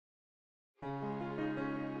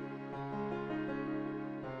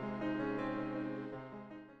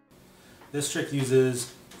This trick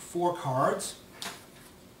uses 4 cards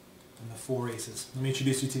and the 4 aces. Let me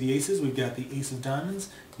introduce you to the aces. We've got the ace of diamonds,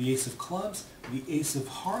 the ace of clubs, the ace of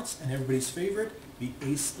hearts, and everybody's favorite, the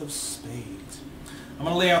ace of spades. I'm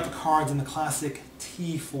going to lay out the cards in the classic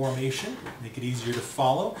T formation, make it easier to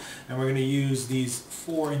follow, and we're going to use these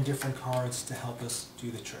 4 indifferent cards to help us do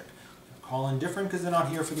the trick. They're called indifferent because they're not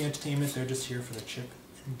here for the entertainment, they're just here for the chip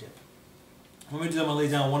and dip. What I'm going to do, I'm going to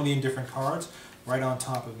lay down one of the indifferent cards right on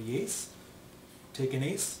top of the ace. Take an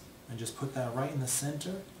ace and just put that right in the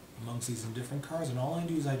center amongst these indifferent cards, and all I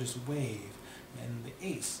do is I just wave, and the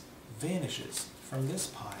ace vanishes from this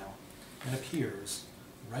pile and appears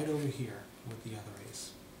right over here with the other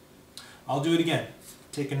ace. I'll do it again.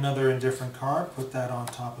 Take another indifferent card, put that on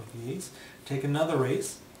top of the ace. Take another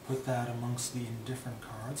ace, put that amongst the indifferent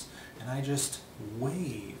cards, and I just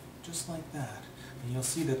wave, just like that. And you'll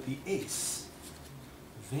see that the ace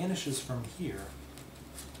vanishes from here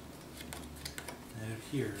and it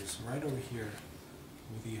appears right over here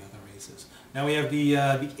with the other aces. Now we have the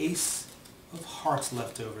ace of hearts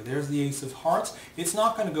left over. There's the ace of hearts. It's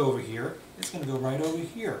not going to go over here. It's going to go right over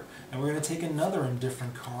here. And we're going to take another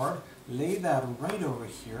indifferent card, lay that right over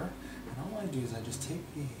here, and all I do is I just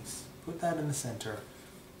take the ace, put that in the center,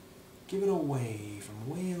 give it a wave from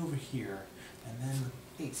way over here, and then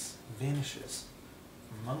the ace vanishes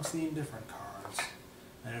from amongst the indifferent cards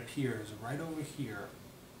and it appears right over here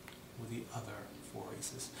with the other 4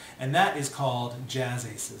 aces. And that is called jazz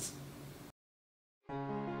aces.